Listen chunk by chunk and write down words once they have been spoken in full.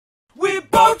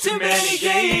Oh, too many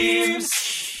games.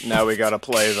 Now we gotta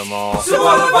play them all. So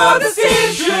all about the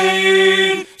steam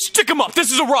train. Stick 'em up!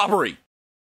 This is a robbery!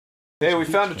 Hey, we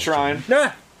found a Trine.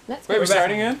 Nah. Wait, we're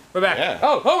starting in? We're back. Yeah.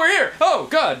 Oh, we're here. Oh,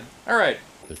 God. All right.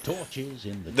 The torches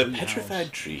in The treehouse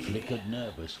petrified tree. flickered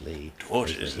nervously.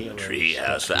 Torches in the Heroes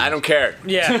treehouse. I don't care.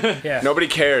 Yeah, yeah. Nobody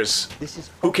cares. This is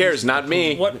Who cares? Not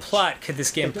me. What plot could this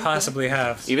game possibly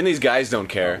have? Even these guys don't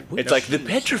care. It's like the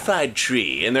petrified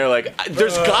tree, and they're like,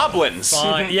 there's goblins.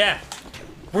 Fine. Yeah.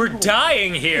 We're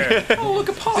dying here. Oh, look,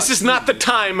 a pot! This is not the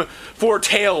time for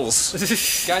tales.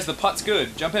 Guys, the pot's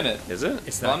good. Jump in it. Is it?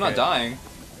 It's Well, I'm not good. dying.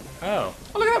 Oh.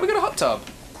 Oh, look at that, we got a hot tub.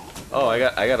 Oh, I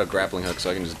got a grappling hook, so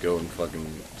I can just go and fucking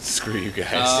screw you guys.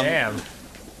 Damn.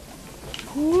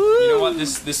 You know what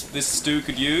this stew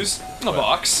could use? A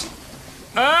box.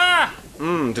 Ah!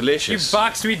 Mmm, You delicious.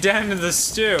 boxed me down to the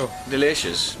stew.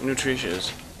 Delicious.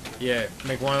 Nutritious. Yeah,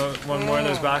 make one more of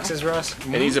those boxes, Ross. It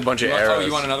needs a bunch of Oh, arrows.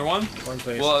 you want another one? One,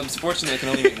 please. Well, unfortunately, I can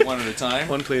only make one at a time.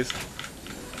 One, please.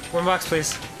 One box,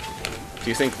 please. Do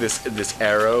you think this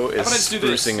arrow is about I just do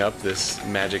this? sprucing up this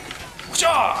magic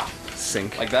Shaw!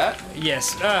 sink? Like that.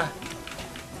 Yes.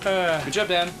 Good job,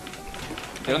 Dan.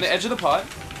 Get on the edge of the pot.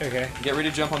 Okay. Get ready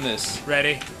to jump on this.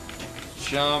 Ready?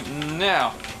 Jump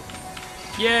now.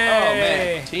 Yay! Oh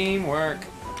man, teamwork.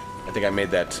 I think I made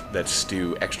that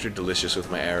stew extra delicious with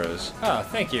my arrows. Oh,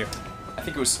 thank you. I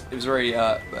think it was very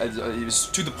it was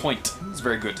to the point. It was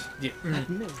very good. Yeah,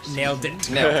 nailed it.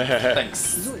 No,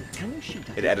 thanks.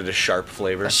 It added a sharp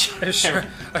flavor. A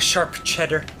sharp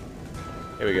cheddar.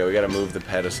 Here we go. We gotta move the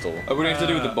pedestal. Oh, what do we have to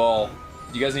do with the ball?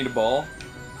 Do you guys need a ball?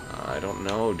 I don't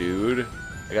know, dude.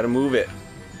 I gotta move it.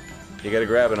 You gotta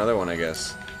grab another one, I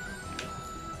guess.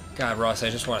 God, Ross, I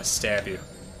just want to stab you.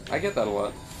 I get that a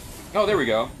lot. Oh, there we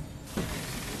go.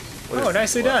 What Oh,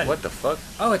 nicely done. What the fuck?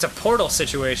 Oh, it's a portal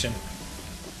situation.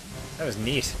 That was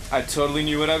neat. I totally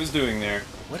knew what I was doing there.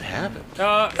 What happened?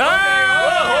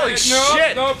 Holy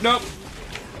shit! Nope.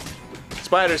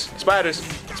 Spiders! Spiders!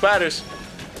 Spiders!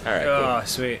 Alright, Oh, cool.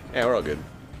 sweet. Yeah, we're all good.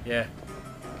 Yeah.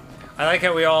 I like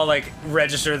how we all, like,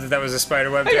 registered that was a spider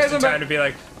web Hey, just guys, in I'm time back. to be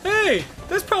like, hey,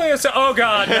 that's probably a... Oh,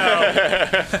 God, no.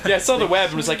 Yeah, I saw the web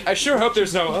and was like, I sure hope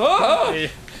there's no. Oh!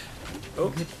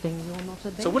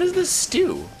 So what is this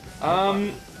stew?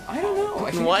 I don't know.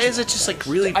 I think Why is it just like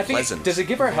really I think pleasant? does it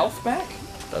give our health back?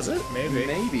 Does it? Maybe.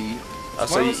 Maybe. Oh,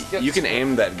 so you can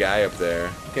aim that guy up there.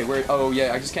 Okay, where? Oh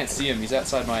yeah, I just can't see him. He's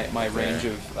outside my range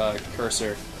of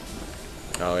cursor.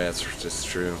 Oh yeah, it's just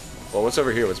true. Well, what's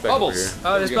over here? What's back Bubbles. over here? Oh,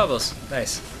 There there's we go. bubbles.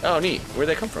 Nice. Oh, neat. Where'd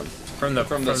they come from? From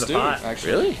the stew, pot.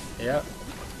 actually. Really? Yep.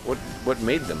 What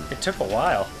made them? It took a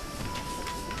while.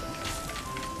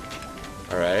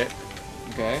 All right.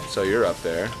 Okay. So you're up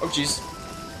there. Oh jeez.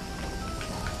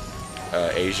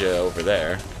 Asia over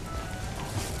there.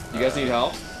 You guys need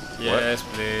help? Yes,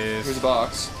 Here's please. a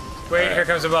box. Wait, Alright. here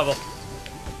comes a bubble.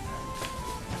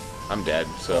 I'm dead.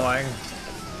 So Boing.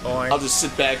 Boing. I'll just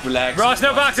sit back, relax. Ross,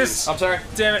 no boxes! I'm sorry.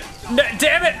 Damn it. No,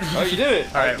 damn it! Oh, you did it.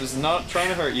 Alright. I was not trying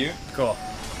to hurt you. Cool.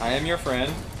 I am your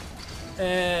friend.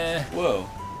 whoa.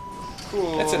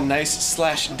 Cool. That's a nice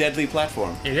 / deadly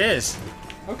platform. It is.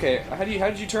 Okay. How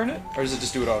did you turn it? Or does it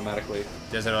just do it automatically?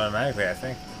 Does it automatically, I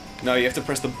think. No, you have to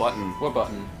press the button. What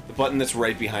button? The button that's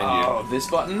right behind Oh, this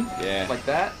button? Yeah. Like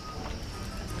that?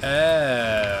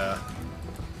 Oh.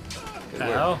 Good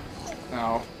Ow. work.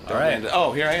 No. you. Alright.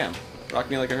 Oh, here I am. Rock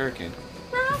me like a hurricane.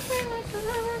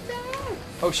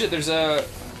 Oh shit, there's a...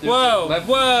 Whoa!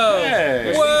 Whoa!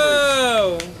 Hey.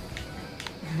 Whoa!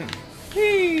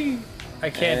 I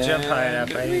can't jump high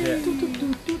enough. I need it.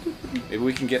 Maybe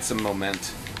we can get some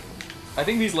moment. I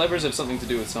think these levers have something to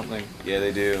do with something. Yeah,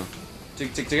 they do.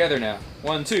 Together now.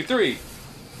 1, 2, 3.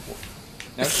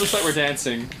 Now it's just like we're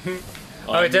dancing.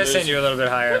 Oh, it does send you a little bit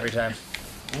higher every time.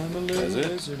 I'm a Does it?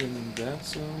 lizard and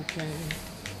that's okay.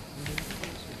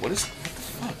 What the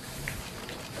fuck?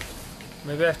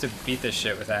 Maybe I have to beat this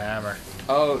shit with a hammer.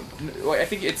 Oh, well, I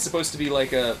think it's supposed to be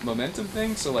like a momentum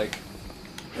thing, so like,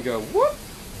 you go whoop,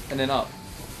 and then up.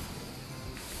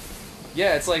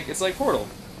 Yeah, it's like Portal.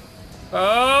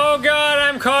 Oh god,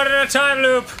 I'm caught in a time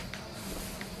loop!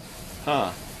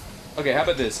 Huh. Okay, how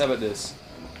about this? How about this?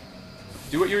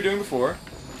 Do what you were doing before,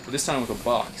 but this time with a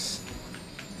box.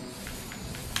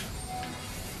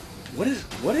 What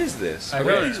is this? I What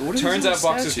really- are these- what are these Turns little out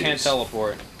boxes statues? can't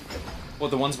teleport.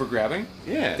 What, the ones we're grabbing?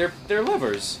 Yeah. They're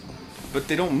levers. But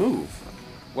they don't move.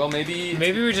 Well, maybe.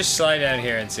 Maybe we just slide down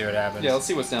here and see what happens. Yeah, let's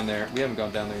see what's down there. We haven't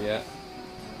gone down there yet.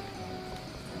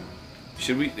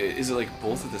 Should we? Is it like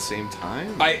both at the same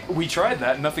time? We tried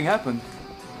that, nothing happened.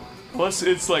 Plus,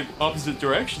 it's like opposite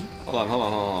direction. Hold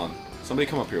on. Somebody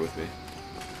come up here with me.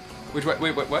 Which way?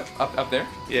 Wait, what? Up there?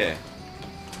 Yeah.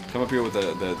 Come up here with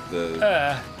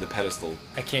the pedestal.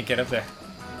 I can't get up there.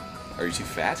 Are you too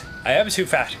fat? I am too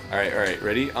fat. All right.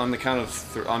 Ready? On the count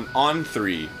of on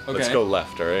three. Okay. Let's go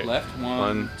left. All right. Left.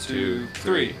 One, two,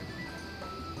 three.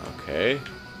 Okay.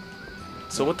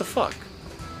 So what the fuck?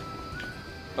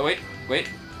 Oh wait.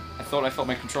 I thought I felt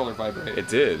my controller vibrate. It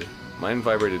did. Mine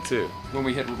vibrated too.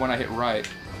 When I hit right.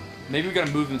 Maybe we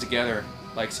gotta move them together.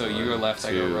 Like so, you go left,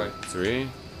 I go right. 3.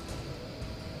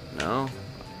 No.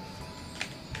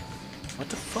 What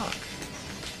the fuck?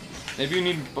 Maybe you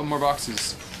need more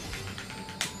boxes.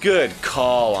 Good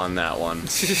call on that one.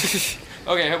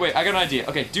 Okay, wait, I got an idea.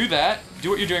 Okay, do that. Do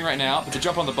what you're doing right now, but to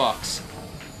jump on the box.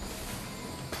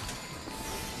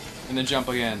 And then jump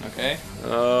again, okay?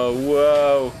 Oh,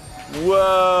 whoa.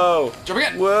 Whoa. Jump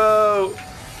again! Whoa.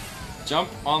 Jump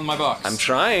on my box. I'm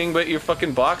trying, but your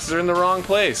fucking boxes are in the wrong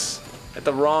place. At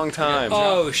the wrong time.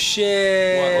 Oh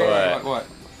shit! What?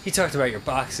 He talked about your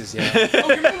boxes, yeah. Oh,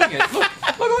 you're moving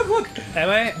it! Look! Am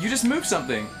I? You just moved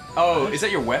something. Oh, is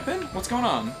that your weapon? What's going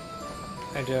on?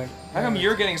 I do. How come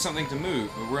you're getting something to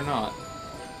move, but we're not?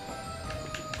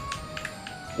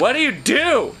 What do you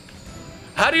do?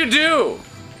 How do you do?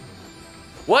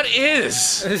 What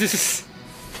is?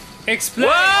 Explain.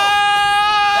 Whoa!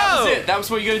 That was it. That was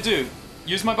what you gotta do.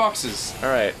 Use my boxes. All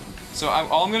right. So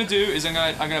all I'm gonna do is I'm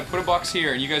gonna put a box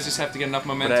here, and you guys just have to get enough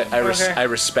momentum. But Okay. I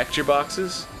respect your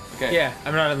boxes. Okay. Yeah,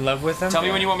 I'm not in love with them. Tell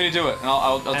me when you want me to do it, and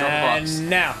I'll drop a box. And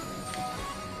now.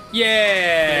 Yeah.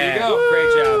 There you go.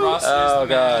 Great job. Ross Oh, is the man,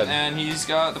 God. and he's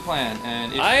got the plan.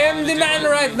 And if I you am want the to do man it,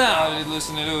 right you now. gotta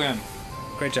listen to him.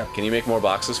 Great job. Can you make more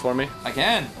boxes for me? I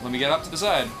can. Let me get up to the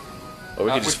side. Or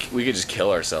we which- could just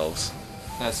kill ourselves.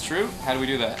 That's true. How do we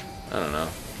do that? I don't know.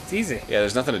 It's easy. Yeah,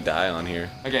 there's nothing to die on here.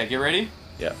 Okay, get ready.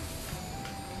 Yeah.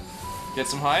 Get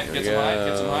some height. Here Get we some height. go.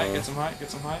 Get some height. Get some height. Get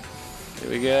some height. Here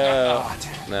we go. Ah,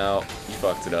 damn it. No, you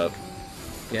fucked it up.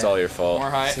 It's Yeah. all your fault. More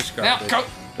height. Such Now garbage. go.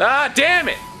 Ah, damn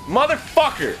it!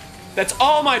 Motherfucker! That's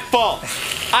all my fault!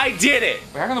 I did it!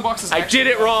 Wait, how come the box is I actually did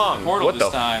it going wrong! through the portal What this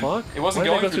the time? fuck? It wasn't Why did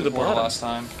I going go through through the the portal bottom? last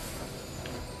time.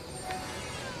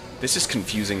 This is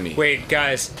confusing me. Wait,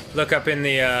 guys, look up in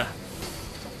the.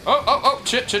 Oh!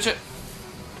 Shit!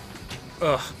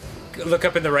 Ugh. Look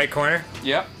up in the right corner.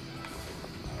 Yep.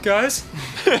 Guys?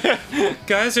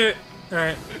 Guys are.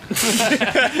 Alright.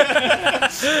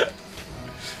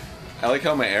 I like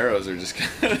how my arrows are just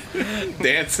kind of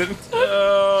dancing.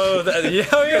 Oh, Got a look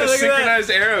at that. synchronized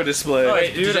arrow display. Oh,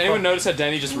 Did beautiful. anyone notice how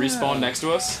Danny just respawned next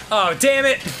to us? Oh, damn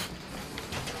it!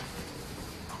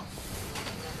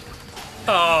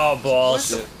 Oh, What balls.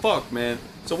 the fuck, man?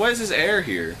 So why is this air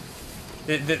here?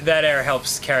 That air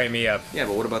helps carry me up. Yeah,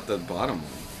 but what about the bottom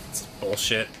one? It's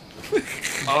bullshit.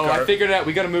 Oh, I figured it out.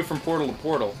 We gotta move from portal to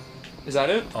portal. Is that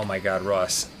it? Oh my god,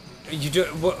 Ross. You do.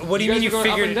 What do you guys mean you are going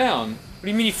figured? up and down? What do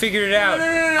you mean you figured it out? No,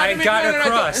 I got I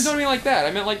across. don't mean like that.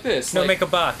 I meant like this. No, like, make a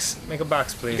box. Make a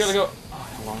box, please. You gotta go. Oh,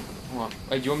 hold on.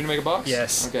 Wait, do you want me to make a box?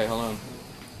 Yes. Okay, hold on.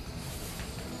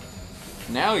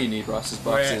 Now you need Ross's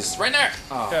boxes. Right there!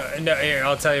 Oh. No, here,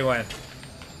 I'll tell you when.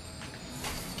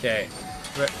 Okay.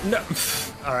 No.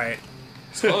 Alright.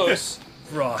 It's close.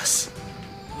 Ross.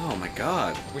 Oh my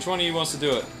god. Which one of you wants to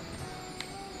do it?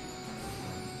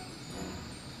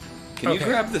 Can you Okay.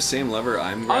 grab the same lever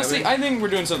I'm grabbing? Honestly, I think we're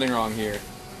doing something wrong here.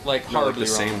 Like, no, like horribly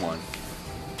the wrong. same one.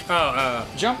 Oh,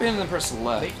 Jump in and then press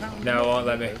left. They found No, it won't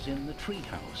let me. letters in the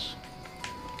treehouse.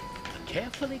 A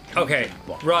carefully okay. counted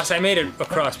box Ross, I made it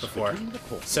across before. between the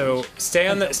portals. So stay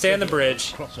on the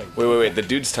bridge. Crossover. Wait. The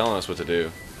dude's telling us what to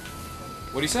do.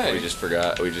 What'd he say? We just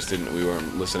forgot. We just didn't. We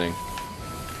weren't listening.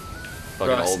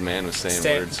 Fucking Ross, old man was saying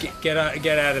words. Get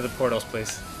out of the portals,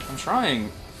 please. I'm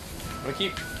trying. But I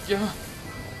keep. Yeah.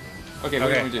 Okay, what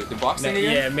do you want me to do? The box thing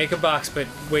again? Yeah, make a box, but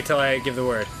wait till I give the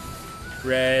word.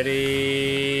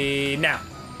 Ready now.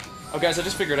 Oh, guys, I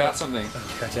just figured out something.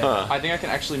 God damn it. Huh? I think I can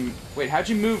actually. Wait, how'd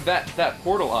you move that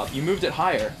portal up? You moved it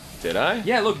higher. Did I?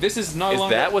 Yeah, look, this is no Is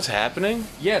longer. that what's happening?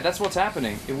 Yeah, that's what's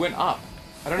happening. It went up.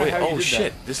 I don't know Wait. how you Oh did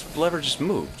shit! This lever just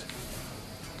moved.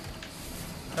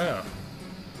 Oh. that.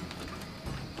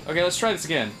 Okay, let's try this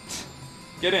again.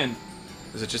 Get in.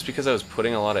 Is it just because I was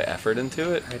putting a lot of effort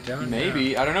into it? I don't know.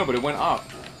 Maybe. I don't know, but it went up.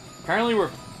 Apparently,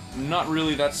 we're not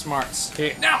really that smart.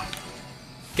 Okay. Now!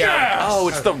 Got it. Oh,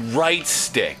 it's the right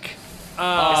stick. It's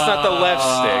not the left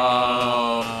stick.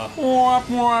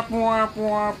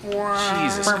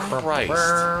 Jesus Christ.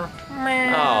 Oh,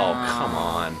 come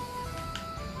on.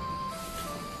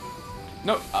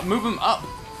 No, move him up.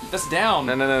 That's down.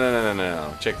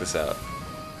 No. Check this out.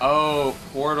 Oh,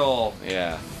 portal.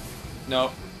 Yeah.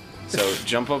 No. So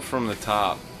jump up from the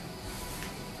top.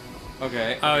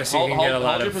 Okay. Oh, so you can get a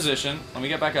lot hold your of- position. Let me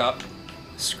get back up.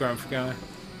 Scrumph going.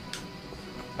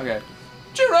 Okay.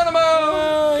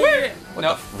 Geronimo! Whee!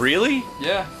 No. Really?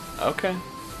 Yeah. Okay.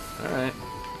 All right.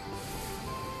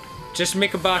 Just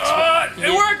make a box.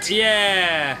 It worked!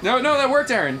 Yeah. No, that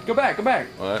worked, Aaron. Go back.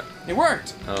 What? It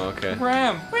worked. Oh, okay.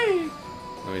 Graham. Whee!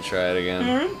 Let me try it again.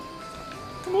 Aaron,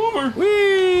 come over.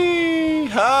 Whee!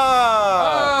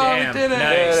 Ha! Oh, Damn, we did it.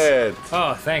 nice. Did it.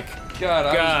 Oh, thank God,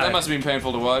 God. that must have been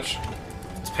painful to watch.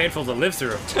 It's painful to live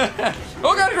through.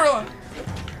 Oh God, gorilla!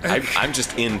 I'm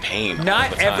just in pain. all Not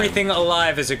the time. everything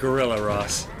alive is a gorilla,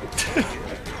 Ross.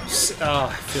 Oh,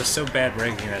 I feel so bad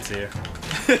breaking that to you.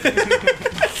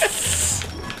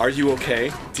 Are you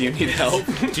okay? Do you need help?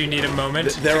 Do you need a moment?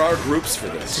 There are groups for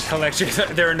this. Collect your.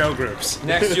 There are no groups.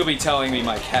 Next, you'll be telling me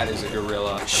my cat is a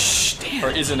gorilla. Shh, damn. Or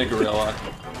isn't a gorilla.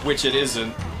 Which it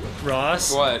isn't.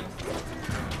 Ross, What?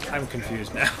 I'm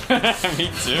confused now.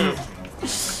 Me too.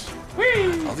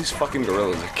 All these fucking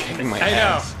gorillas are kicking my I know.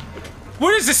 ass.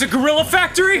 What is this, a gorilla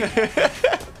factory?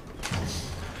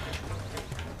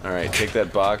 All right, take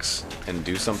that box and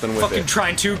do something with Fucking it.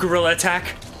 Trine 2 gorilla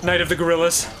attack. Night of the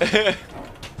Gorillas.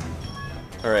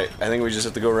 All right, I think we just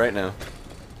have to go right now.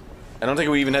 I don't think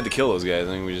we even had to kill those guys.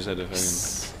 I think we just had to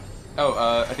fucking...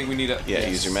 Oh, I think we need a... Yeah, yes.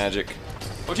 use your magic.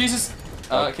 Oh, Jesus!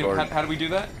 or- How do we do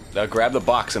that? Grab the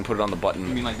box and put it on the You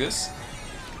button. mean like this?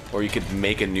 Or you could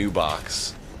make a new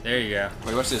box. There you go.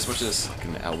 Wait, watch this, watch this.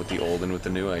 Fucking out with the old and with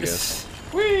the new, I guess.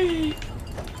 Whee!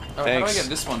 Oh, how do I Thanks. get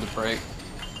this one to break?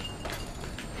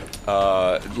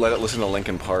 Let it listen to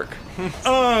Linkin Park.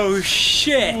 Oh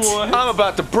shit! What? I'm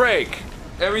about to break!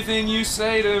 Everything you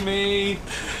say to me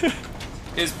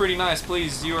is pretty nice.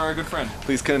 Please, you are a good friend.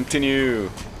 Please continue.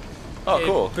 Oh, It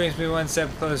cool. brings me one step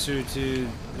closer to the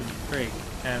break,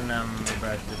 and I'm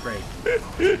about to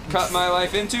break. Cut my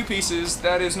life into pieces.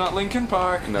 That is not Linkin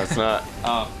Park. No, it's not.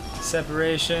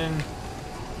 Separation.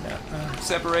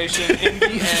 Separation in the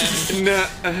end. No.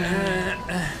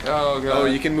 Oh, God. Oh,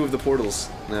 you can move the portals.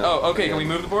 No. Oh, okay. Can we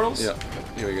move the portals? Yeah.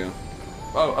 Here we go.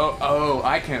 Oh,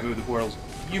 I can't move the portals.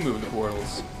 You move the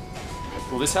portals.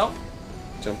 Will this help?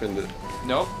 Jump into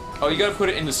Nope. Oh, you gotta put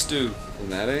it in the stew. from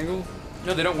that angle.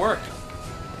 No, they don't work.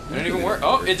 They don't even work.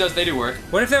 Oh, it does. They do work.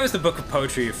 What if that was the book of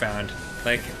poetry you found?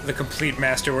 Like, the complete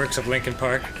masterworks of Linkin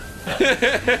Park?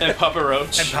 And Papa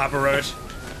Roach. And Papa Roach.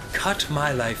 Cut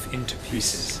my life into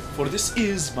pieces. For this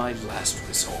is my last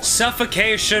resort.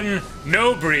 Suffocation,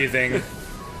 no breathing.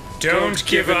 Don't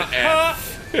give a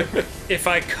F if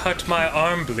I cut my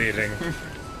arm bleeding.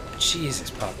 Jesus,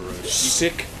 Papa Roach.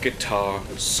 Sick guitar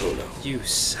solo. You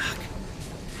suck.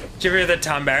 Did you ever hear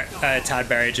the Todd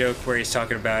Barry joke where he's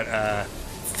talking about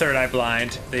Third Eye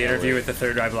Blind, the interview with the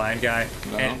Third Eye Blind guy?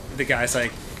 No. And the guy's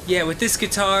like, yeah, with this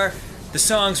guitar, the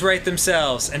songs write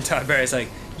themselves. And Todd Barry's like,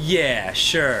 yeah,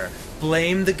 sure.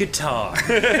 Blame the guitar.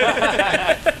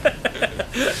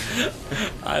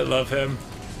 I love him.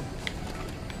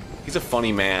 He's a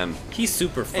funny man. He's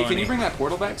super funny. Hey, can you bring that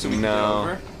portal back so we can get No.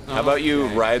 over? How about you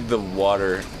Okay. ride the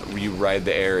water? You ride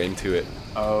the air into it.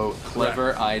 Oh,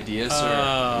 clever idea, sir.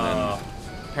 Oh,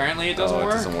 Apparently it doesn't Oh,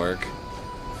 work. it doesn't work.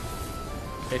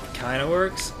 it kind of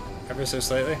works, ever so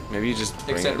slightly. Maybe you just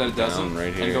bring Except that it down doesn't.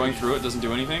 right here. And going through it doesn't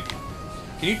do anything.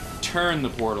 Can you turn the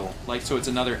portal, like so it's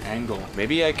another angle?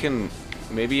 Maybe I can.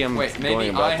 Maybe I'm Wait, maybe going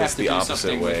I about have this to the do opposite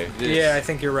something way. with this. Yeah, I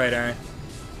think you're right, Aaron.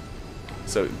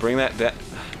 So bring that.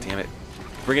 Damn it.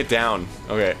 Bring it down.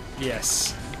 Okay.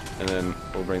 Yes. And then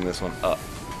we'll bring this one up.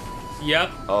 Yep.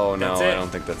 Oh no, That's I it. don't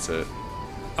think that's it.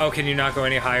 Oh, can you not go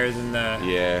any higher than the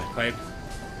Yeah. pipe?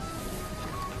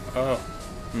 Oh.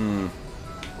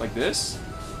 Like this?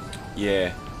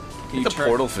 Yeah. Can you The turn?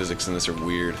 portal physics in this are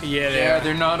weird. Yeah, Yeah, they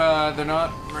they're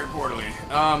not very portally.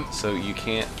 So you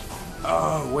can't.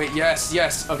 Oh wait, yes.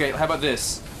 Okay, how about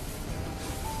this?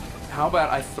 How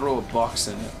about I throw a box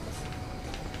in it?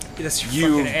 That's your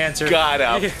You fucking answer. got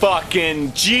a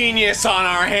fucking genius on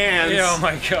our hands. Yeah, oh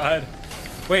my god.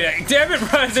 Wait, damn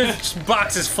it, Ron, there's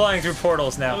boxes flying through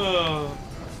portals now.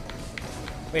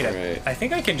 Wait, Alright. I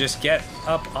think I can just get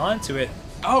up onto it.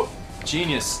 Oh,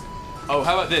 genius. Oh,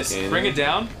 how about this? Can Bring you? it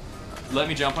down. Let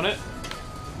me jump on it.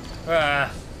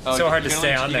 Oh, So hard you to can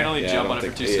stay only- on you there. can only Yeah, I jump don't on it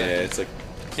for think- 2 yeah, seconds. it's like.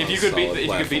 If a you could beat solid if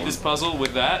you could beat this platform. puzzle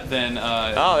with that, then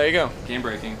Oh, there you go. game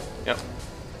breaking. Yep.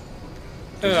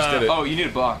 You just did it. Oh, you need a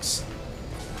box.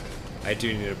 I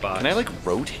do need a box. Can I like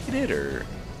rotate it or?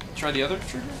 Try the other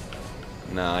trigger.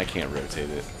 No, I can't rotate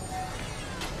it.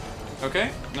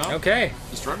 Okay. No. Okay,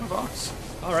 Destroy my box.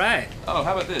 alright. Oh,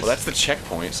 how about this? Well, that's the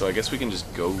checkpoint, so I guess we can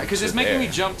just go. Because to it's making there. me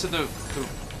jump to the.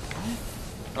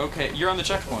 Okay, you're on the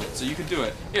checkpoint, so you can do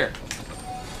it. Here.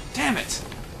 Damn it.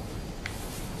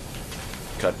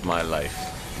 Cut my life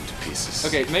into pieces.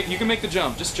 Okay, you can make the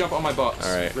jump. Just jump on my box.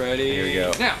 All right, Ready? here we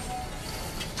go. Now.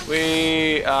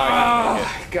 We.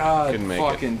 Ah, God, Couldn't make it.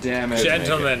 fucking damn it.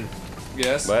 Gentlemen,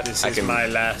 Yes? What? this I is can my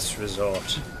last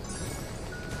resort.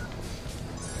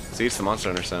 see it's the Monster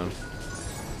Hunter sound,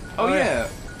 Oh, Oh, yeah.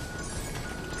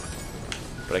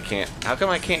 but I can't. How come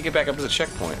I can't get back up to the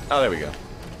checkpoint? Oh, there we go.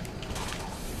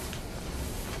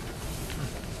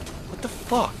 What the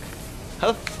fuck? How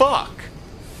the fuck?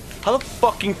 How the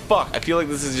fucking fuck? I feel like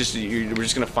this is just we're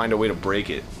just gonna find a way to break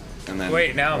it, and then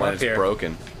Wait, now I'm when up it's here.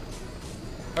 broken.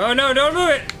 Oh no, don't move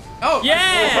it! Oh,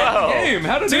 Yeah! Wow. game.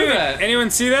 How to do Dude, that? anyone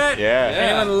see that? Yeah.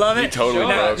 Anyone love it? You totally Show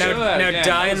broke that, it. show that Now again.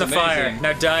 die That in the was fire. amazing.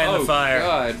 Now die in the fire.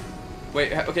 God.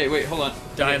 Wait, okay, wait, hold on.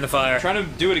 Die in the fire. I'm trying to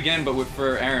do it again, but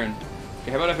for Aaron.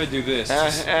 Okay, how about if I do this?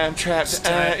 Just- I'm trapped.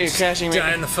 You're crashing me.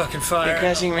 Die in the fucking fire. You're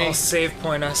crashing me. I'll save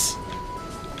point us.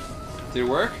 Did it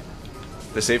work?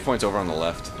 The save point's over on the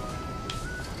left.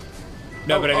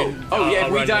 No, but I mean, yeah, I'll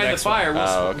if we run die the in the next one. fire, we'll.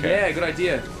 Oh, okay. Yeah, good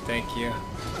idea. Thank you.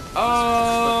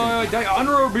 Oh, die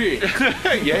honorably.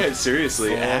 Yeah,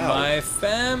 seriously. For Ow. my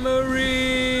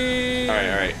family. All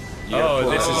right. You Oh,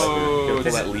 gotta pull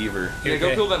this that is- lever. You gotta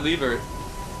this pull that is- lever. Yeah, go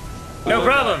Okay. pull that lever. No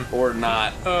problem. Or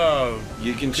not. Oh,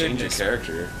 You can change Goodness. your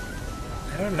character.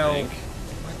 I don't know. Think.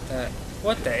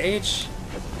 What the H?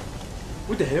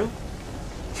 What the hell?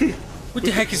 What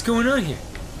the heck is going on here?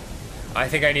 I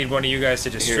think I need one of you guys to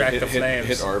distract the flames.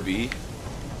 Hit RB.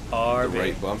 RB. The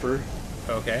right bumper.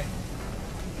 Okay.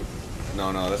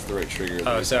 No, that's the right trigger. the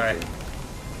Oh, right sorry. bumper.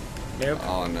 Nope.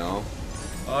 Oh no.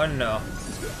 Oh no.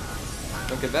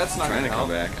 Okay, that's not Trying to gonna come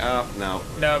help. back. Oh no.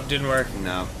 Nope, didn't work.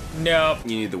 No. Nope.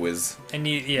 You need the whiz. I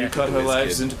need. Yeah. Cut her Whiz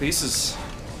legs kid. into pieces.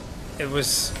 It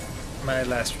was my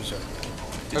last resort.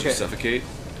 Did Okay. you suffocate?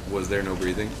 Was there no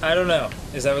breathing? I don't know.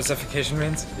 Is that what suffocation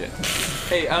means? Yeah.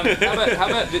 Hey, how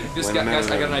about this Wait, guy? no, Guys,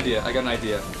 no, I got no. an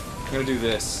idea. I'm gonna do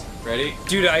this. Ready?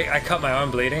 Dude, I cut my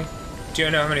arm bleeding. Do you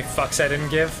know how many fucks I didn't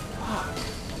give?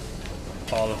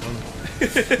 All of them.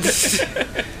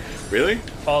 Really?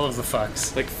 All of the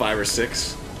fucks. Like 5 or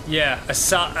 6? Yeah,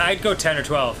 I'd go 10 or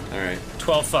 12. All right.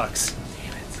 12 fucks.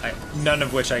 None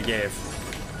of which I gave.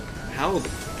 How the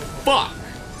fuck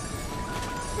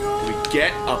do we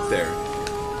get up there?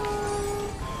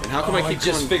 And how come I I keep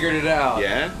just going? figured it out.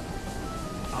 Yeah.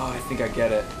 Oh, I think I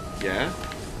get it. Yeah.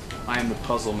 I am the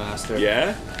puzzle master.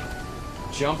 Yeah.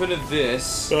 Jump into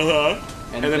this, Uh huh.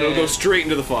 And then it'll go straight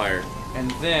into the fire.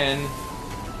 and then.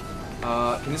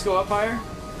 Can this go up higher?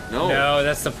 No. No,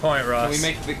 that's the point, Ross. Can we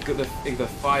make the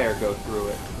fire go through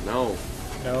it? No.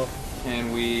 No.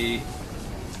 Can we?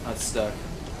 That's stuck.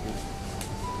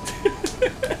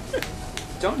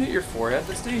 Don't hit your forehead.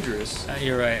 That's dangerous.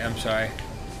 You're right. I'm sorry.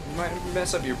 You might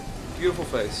mess up your beautiful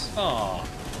face. Oh.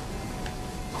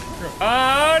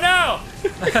 Oh no!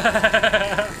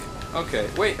 Okay,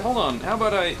 wait, hold on. How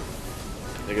about I? I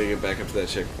gotta get back up to that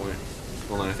checkpoint.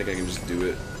 Hold on, I think I can just do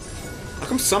it. How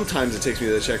come sometimes it takes me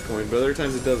to the checkpoint, but other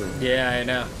times it doesn't? Yeah, I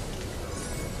know.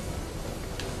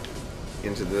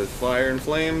 Into the fire and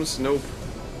flames? Nope.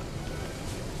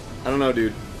 I don't know,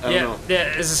 dude. I don't know.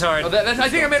 Yeah, this is hard. Oh, I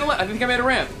think I made a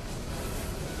ramp.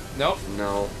 Nope.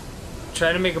 No.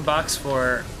 Try to make a box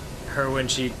for her when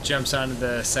she jumps onto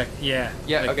the Yeah.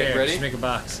 Yeah, like okay, there. ready? Just make a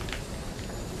box.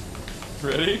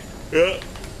 Ready? Yeah.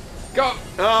 Go.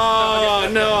 Oh,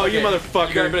 Okay, no, okay. you motherfucker.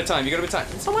 You got a bit of time.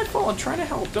 It's not my fault. I'm trying to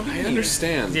help. Don't be I mean.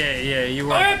 understand. Yeah, you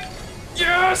want.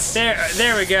 Yes.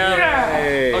 There we go.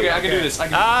 Hey. Okay, I can do this.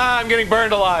 I'm getting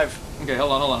burned alive. Okay,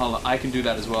 hold on. I can do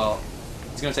that as well.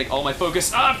 It's gonna take all my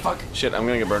focus. Ah, fuck. Shit, I'm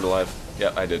gonna get burned alive.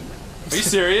 Yep, I did. Are you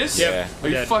serious? Yep. Yeah. Are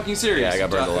you Yeah. fucking serious? Yeah, I got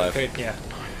burned alive. Wait, yeah.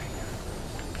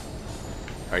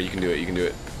 Alright, you can do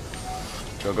it.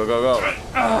 Go, go, go, go. Okay,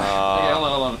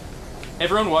 hold on.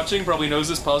 Everyone watching probably knows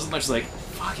this puzzle, and they're just like,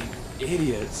 fucking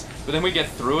idiots. But then we get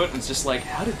through it, and it's just like,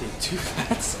 how did they do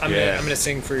that? I'm gonna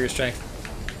sing for your strength.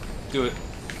 Do it.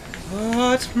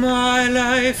 Cut my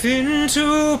life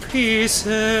into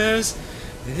pieces.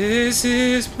 This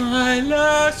is my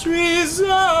last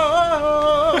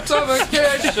resort.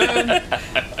 Suffocation!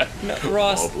 No,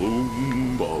 Ross.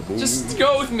 Boom, boom. Just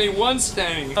go with me once,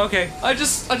 Danny. Okay. I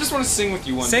just want to sing with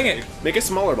you one Sing day. it. Make a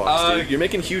smaller box, Uh, dude. You're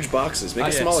making huge boxes. Make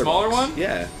a yeah. smaller Smaller box. one?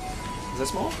 Yeah. Is that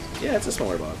small? Yeah, it's a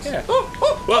smaller box. Yeah. Oh,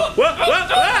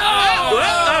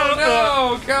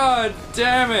 no! God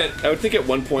damn it! I would think at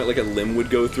one point, like, a limb would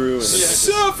go through and then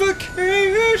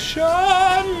Suffocation,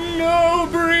 no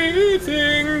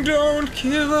breathing, don't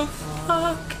give a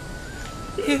fuck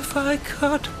if I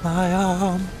cut my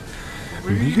arm.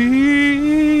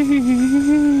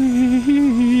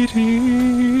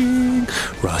 Bleeding.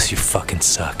 Ross, you fucking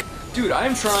suck. Dude, I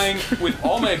am trying with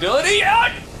all my ability.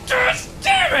 Just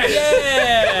damn it!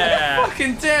 Yeah!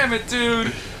 Fucking damn it,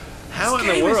 dude! How This in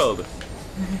the game is- world?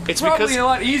 It's Probably because a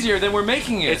lot easier than we're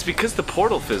making it. it's because the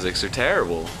portal physics are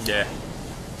terrible. Yeah,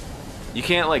 You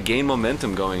can't like gain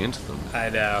momentum going into them. I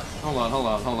know. Hold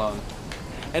on.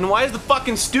 And why is the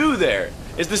fucking stew there?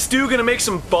 Is the stew gonna make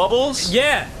some bubbles?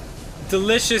 Yeah,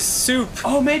 delicious soup.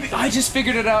 Oh, maybe I just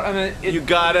figured it out. You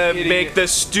gotta idiot. make the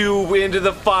stew into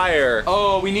the fire.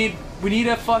 Oh, we need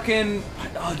a fucking.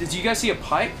 Oh, did you guys see a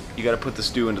pipe? You gotta put the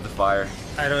stew into the fire.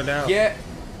 I don't know. Yeah.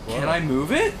 Can I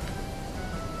move it?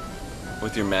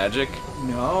 With your magic?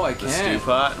 No, I The can't. stew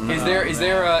pot?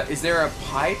 Is there a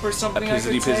pipe or A something I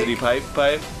could pizzity take?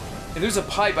 pipe? If there's a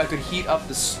pipe, I could heat up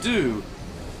the stew,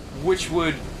 which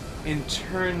would in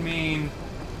turn mean.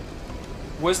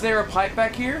 Was there a pipe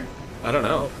back here? I don't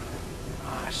know.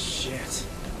 Ah, shit.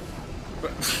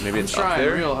 Maybe I'm it's up trying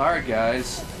there? real hard,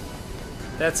 guys.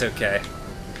 That's okay.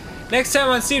 Next time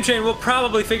on Steam Train, we'll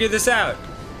probably figure this out.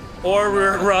 Or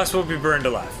Ross will be burned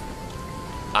alive.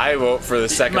 I vote for the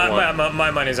second one. My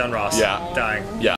money's on Ross. Yeah. Dying. Yeah.